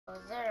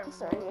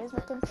Sorry guys, my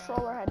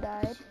controller had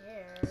died.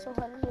 So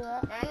how to do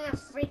that? I'm gonna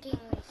freaking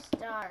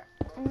restart.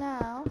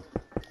 Now,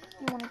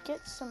 you want to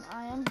get some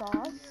iron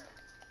bars.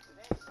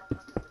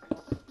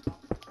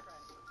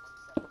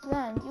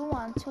 Then you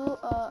want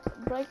to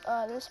break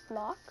this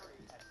block.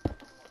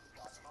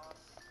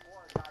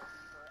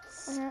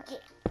 And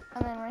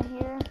then right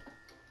here,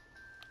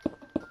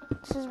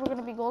 this is where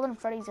gonna be Golden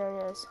Freddy's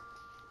areas.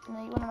 And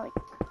then you wanna like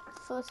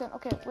fill this in.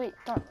 Okay, wait,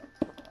 don't.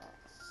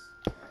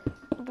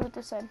 Do it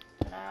this side.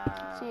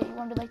 So yeah, you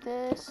wanna do like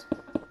this.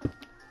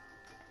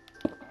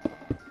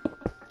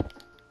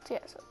 So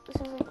yeah, so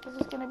this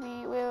is gonna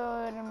be. Wait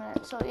a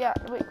minute. So yeah,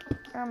 wait,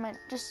 never mind.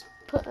 Just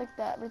put like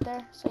that right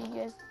there, so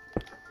you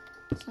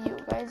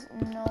guys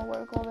know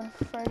where Golden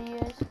Freddy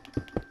is.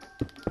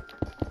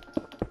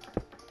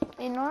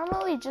 They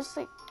normally just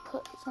like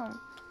put some,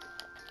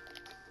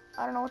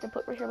 I don't know what they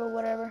put right here, but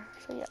whatever.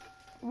 So yeah,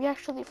 we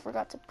actually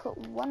forgot to put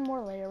one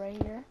more layer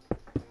right here.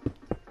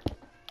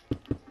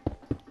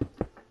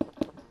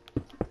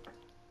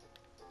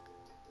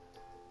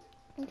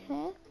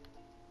 Okay.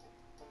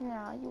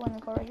 Now you want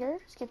to go right here.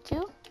 Skip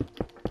 2.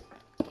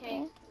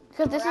 Okay.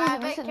 Because this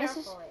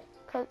is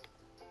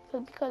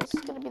because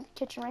it's gonna be the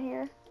kitchen right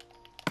here.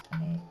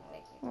 I'm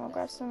gonna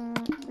grab some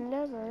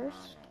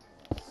levers.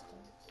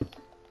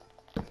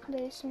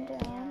 Lay some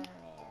down.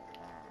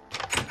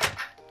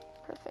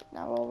 Perfect.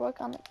 Now we'll work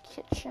on the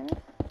kitchen.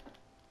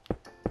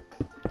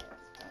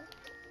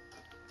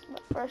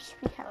 But first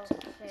we have to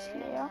do this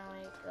layout.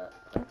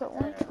 And put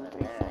 1, 2,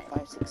 3, 4,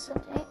 5, 6,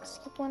 7, 8.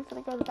 Skip 1 for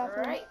the girls'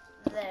 bathroom. Right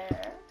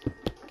there.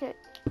 Okay.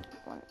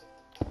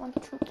 1,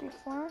 2, 3,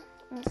 4.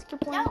 And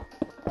skip 1. No.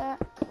 That.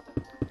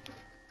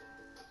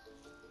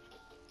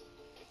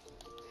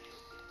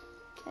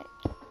 Okay.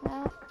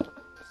 Now.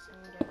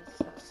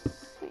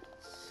 Sweet.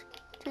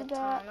 Do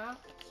that.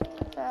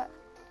 That.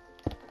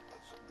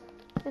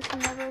 There's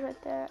some lever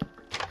right there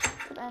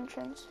for the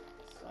entrance.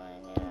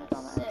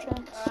 On the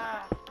entrance.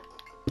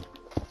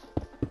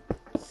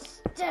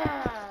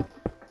 Stop.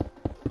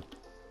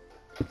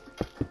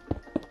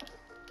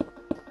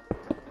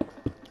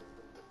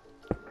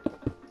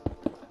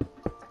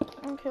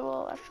 Okay,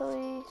 well,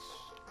 actually,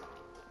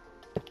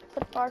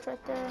 put bars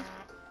right there.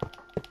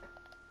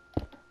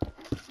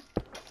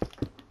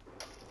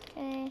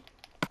 Okay.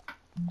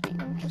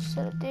 Let me just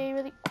set a day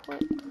really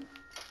quick.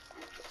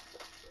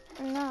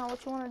 And now,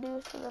 what you want to do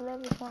is for the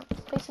levers, you want to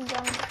place them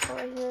down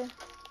right here.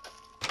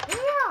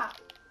 Yeah.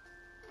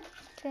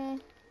 Okay.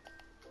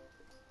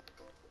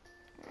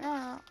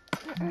 Now,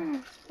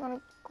 you want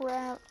to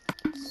grab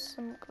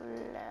some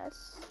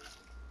glass.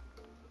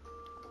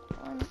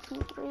 1,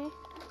 2, 3.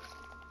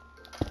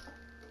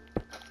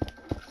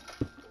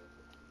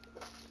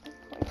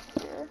 Right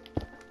here.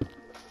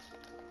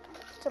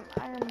 Some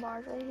iron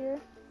bars right here.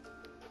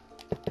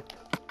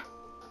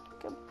 You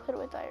can put it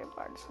with iron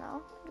bars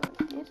now.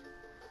 Like these.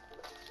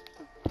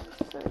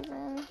 Put it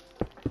in.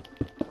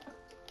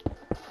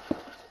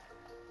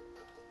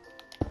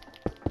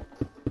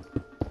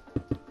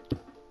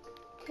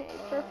 Okay,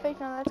 perfect.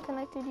 Now that's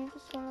connected. You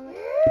just want to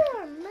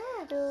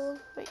like build.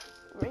 Wait,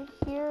 right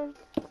here.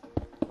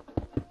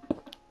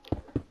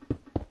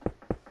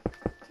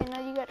 Okay, now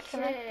you got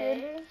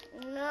connected.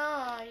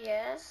 No,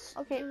 yes.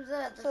 Okay,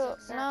 That's so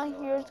exactly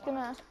now here's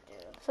gonna.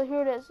 So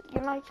here it is.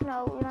 We're not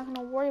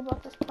gonna worry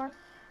about this part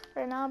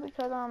right now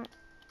because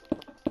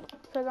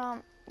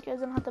you guys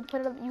don't have to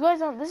put it up. You guys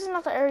don't. This is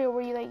not the area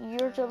where you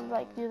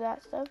usually do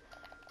that stuff.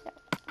 Yeah.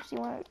 So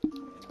you wanna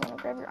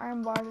grab your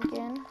iron bars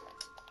again.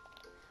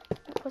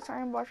 Put some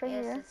iron bars right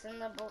here. Yes, it's in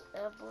the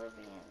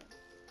oblivion.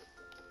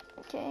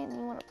 Okay, and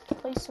you wanna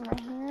place them right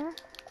here.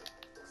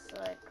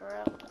 So I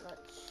grab the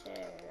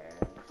chair.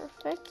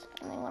 Perfect.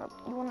 And then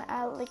you wanna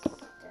add like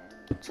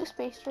 2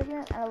 spaces right here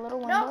and add a little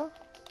window. Nope.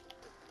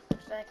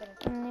 So I can.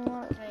 And then you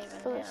wanna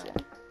fill this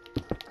in.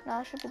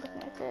 Now it should be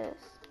looking like this.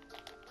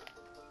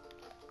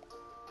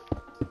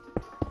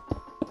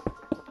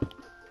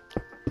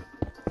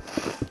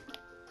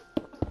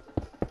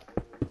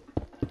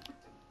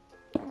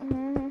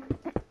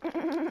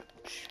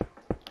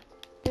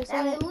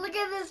 And look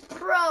at this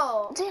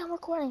pro. Damn, I'm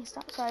recording.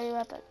 Stop. Sorry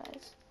about that,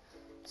 guys.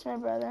 It's my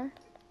brother.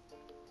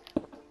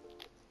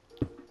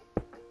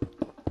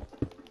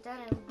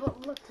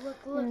 Look.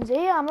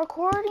 Yeah, I'm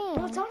recording.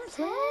 Oh, it's on his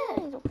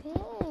head. Okay.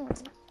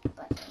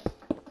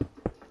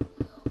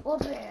 Oh,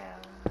 yeah.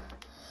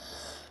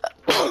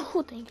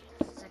 Oh, thank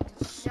you.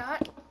 Second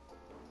shot.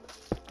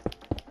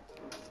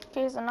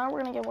 Okay, so now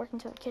we're gonna get working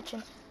to the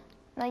kitchen.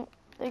 Like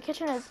the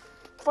kitchen is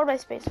 4 by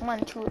space.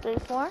 1, 2, 3,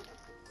 4.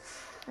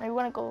 Now you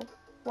wanna go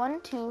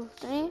 1, 2,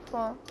 3,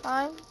 4,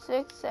 5,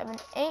 6, 7,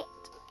 8.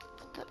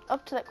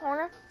 Up to that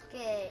corner.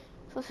 Okay.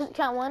 So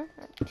count 1,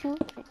 2,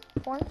 3,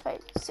 4,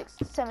 5, 6,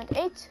 7,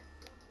 8,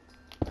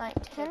 9,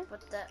 10.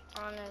 Put that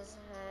on his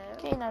head.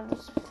 Okay, now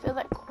just fill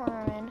that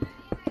corner in.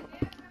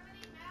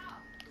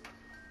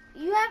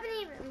 You haven't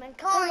even been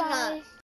calling us.